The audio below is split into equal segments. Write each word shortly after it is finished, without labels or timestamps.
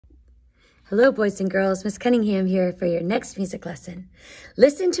Hello, boys and girls. Miss Cunningham here for your next music lesson.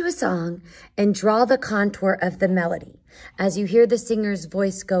 Listen to a song and draw the contour of the melody. As you hear the singer's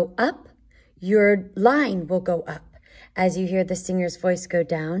voice go up, your line will go up. As you hear the singer's voice go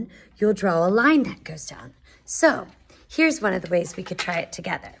down, you'll draw a line that goes down. So here's one of the ways we could try it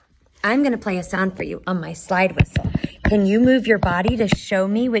together. I'm going to play a sound for you on my slide whistle. Can you move your body to show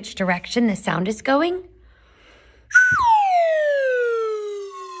me which direction the sound is going?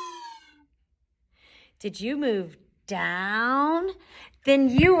 Did you move down? Then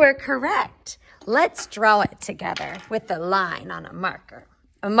you were correct. Let's draw it together with a line on a marker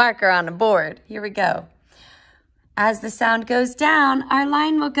on a board. Here we go. As the sound goes down, our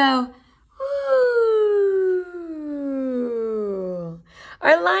line will go, ooh.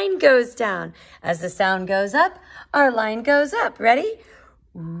 Our line goes down. As the sound goes up, our line goes up. Ready?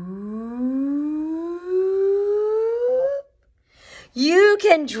 You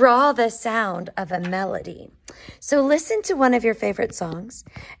can draw the sound of a melody. So listen to one of your favorite songs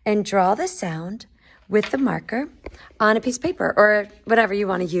and draw the sound with the marker on a piece of paper or whatever you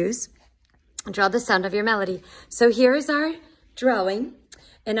want to use. Draw the sound of your melody. So here's our drawing,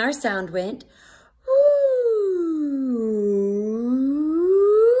 and our sound went, whoop.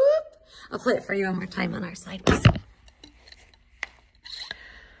 I'll play it for you one more time on our slide whistle.